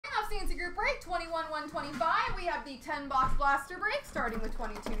CNC group break 21-125. We have the 10-box blaster break starting with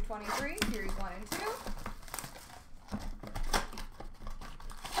 22-23, series 1 and 2.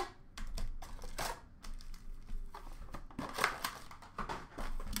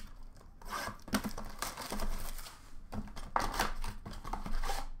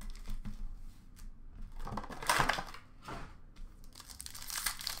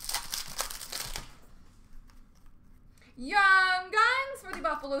 Young Guns for the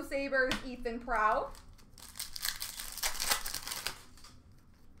Buffalo Sabres, Ethan Proud.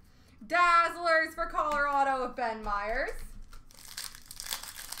 Dazzlers for Colorado of Ben Myers.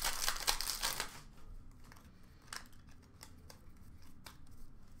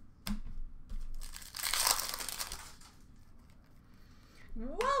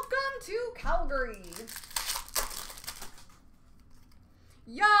 Welcome to Calgary.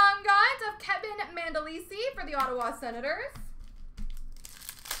 Young Guns of Kevin Mandolisi for the Ottawa Senators.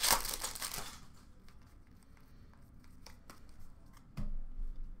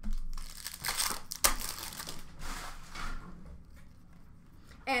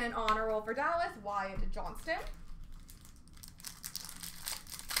 And an honor roll for Dallas, Wyatt Johnston.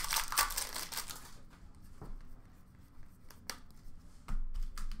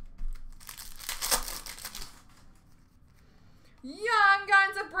 Young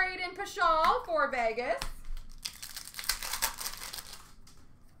Guns of Braden Pashal for Vegas.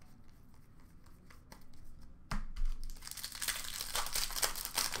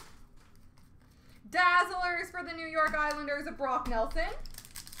 Dazzlers for the New York Islanders of Brock Nelson.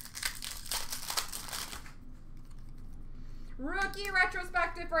 Rookie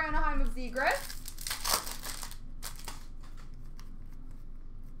retrospective for Anaheim of Zegras.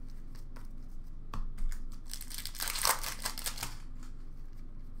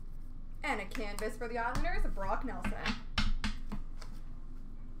 And a canvas for the Islanders of Brock Nelson.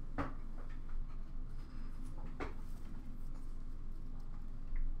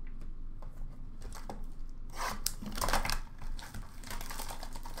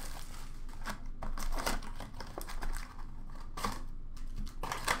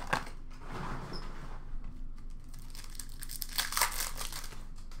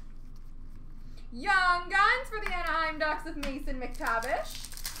 Young Guns for the Anaheim Ducks of Mason McTavish.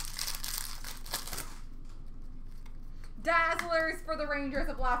 Dazzlers for the Rangers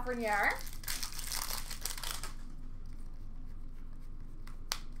of Lafreniere.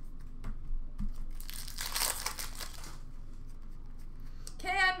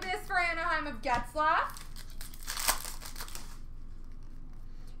 Canvas for Anaheim of Getzlaf.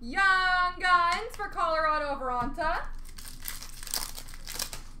 Young Guns for Colorado of Ronta.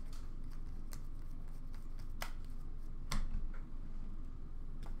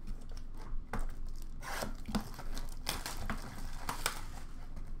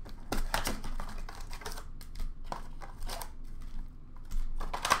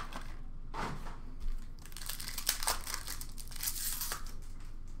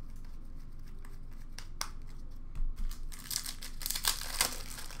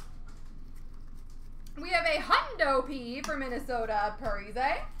 We have a Hundo P for Minnesota,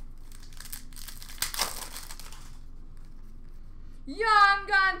 Parise. Young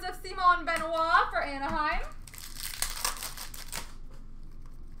Guns of Simon Benoit for Anaheim.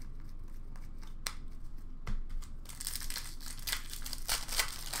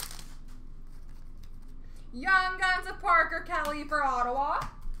 Young Guns of Parker Kelly for Ottawa.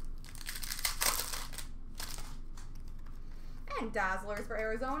 And Dazzlers for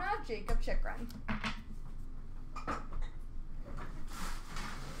Arizona, Jacob Chikrin.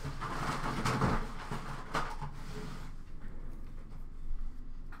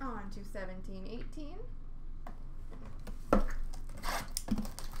 On to 17-18.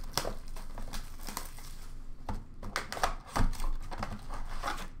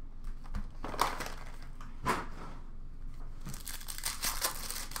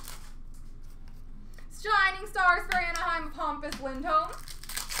 Shining Stars for Anaheim of Hampus Lindholm.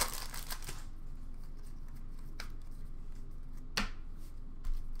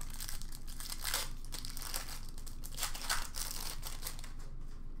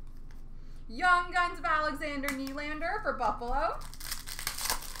 Young Guns of Alexander Nylander for Buffalo.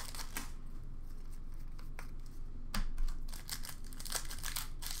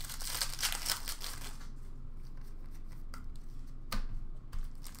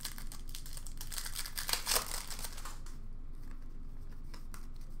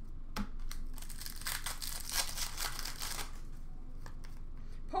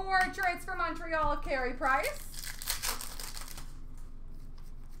 Portraits for Montreal of Carey Price.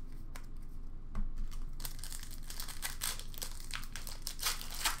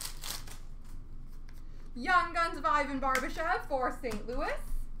 Young Guns of Ivan Barbashev for St. Louis.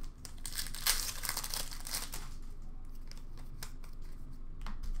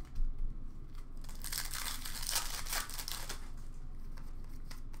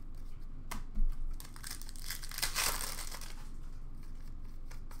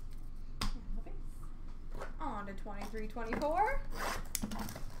 On to 23-24.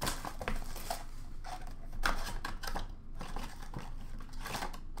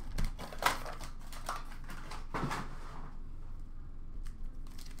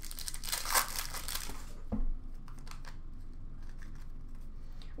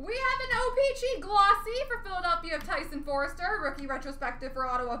 We have an OPG Glossy for Philadelphia of Tyson Forrester, rookie retrospective for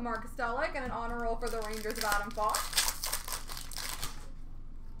Ottawa of Mark Stelic, and an honor roll for the Rangers of Adam Fox.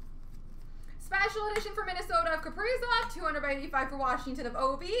 Special edition for Minnesota of Kaprizov, 200/85 for Washington of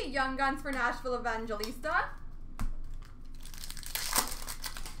Ovi, Young Guns for Nashville of Evangelista.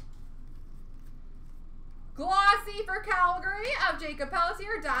 Glossy for Calgary of Jacob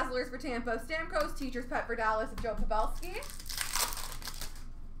Pelletier, Dazzlers for Tampa of Stamkos, Teacher's Pet for Dallas of Joe Pavelski.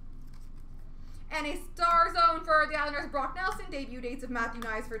 And a Star Zone for the Islanders of Brock Nelson, debut dates of Matthew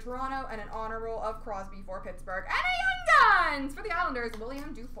Knies for Toronto, and an honor roll of Crosby for Pittsburgh. And a Young Guns for the Islanders,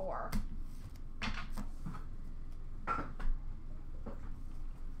 William Dufour.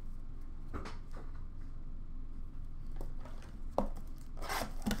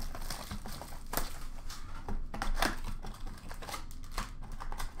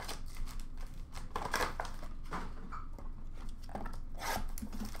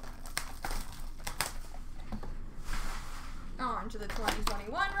 On to the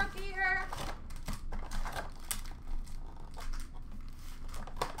 2021 rookie here.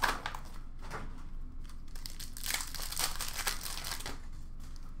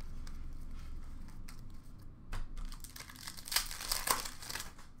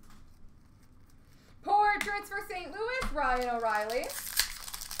 Portraits for St. Louis, Ryan O'Reilly.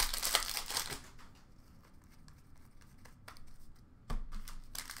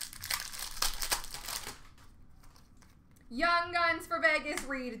 Young Guns for Vegas,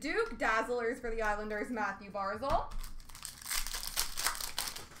 Reed Duke. Dazzlers for the Islanders, Matthew Barzal.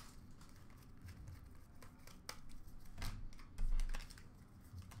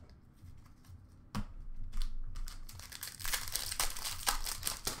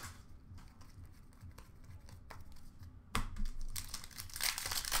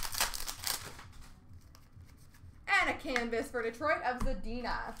 And a canvas for Detroit of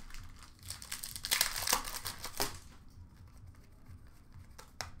Zadina.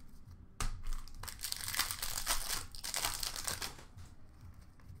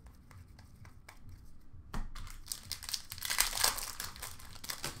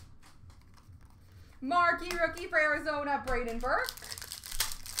 Marquee rookie for Arizona, Braden Burke.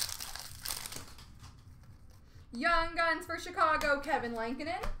 Young Guns for Chicago, Kevin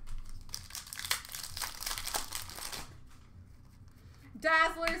Lankinen.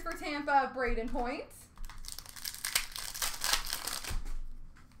 Dazzlers for Tampa, Braden Point.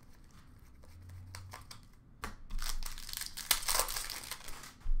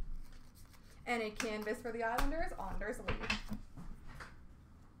 And a canvas for the Islanders, Anders Lee.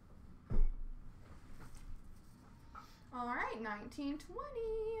 All right, 1920.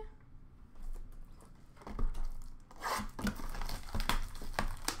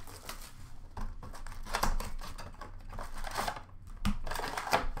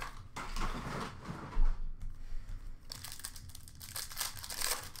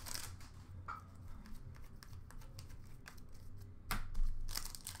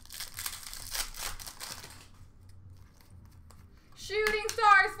 Shooting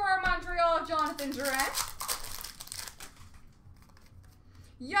Stars for Montreal of Jonathan Drouin.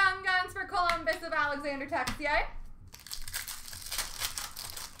 Young Guns for Columbus of Alexander Texier.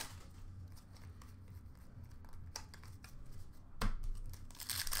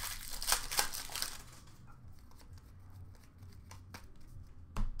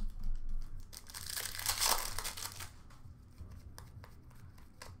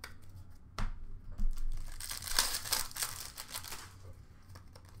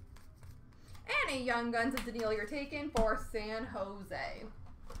 And a Young Guns of Daniil Yertakin for San Jose.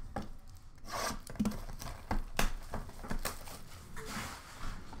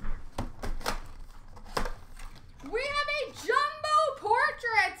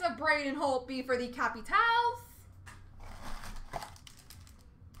 Braden Holtby for the Capitals.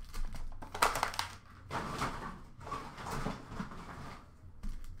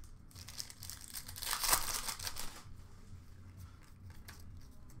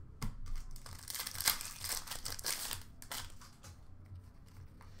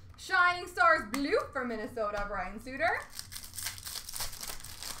 Shining Stars Blue for Minnesota, Brian Suter.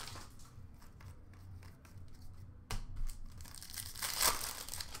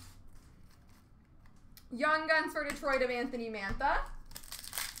 Young Guns for Detroit of Anthony Mantha.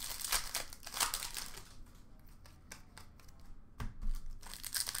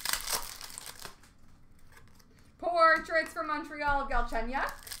 Portraits for Montreal of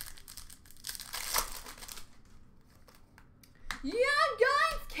Galchenyuk. Young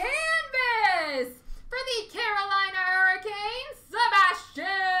Guns Canvas for the Carolina Hurricanes,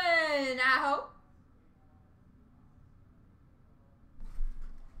 Sebastian Aho.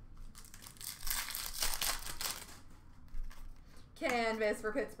 Canvas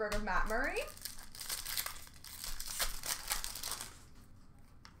for Pittsburgh of Matt Murray.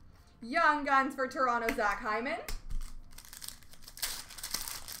 Young Guns for Toronto, Zach Hyman.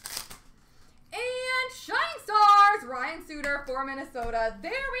 And Shining Stars, Ryan Suter for Minnesota.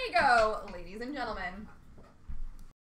 There we go, ladies and gentlemen.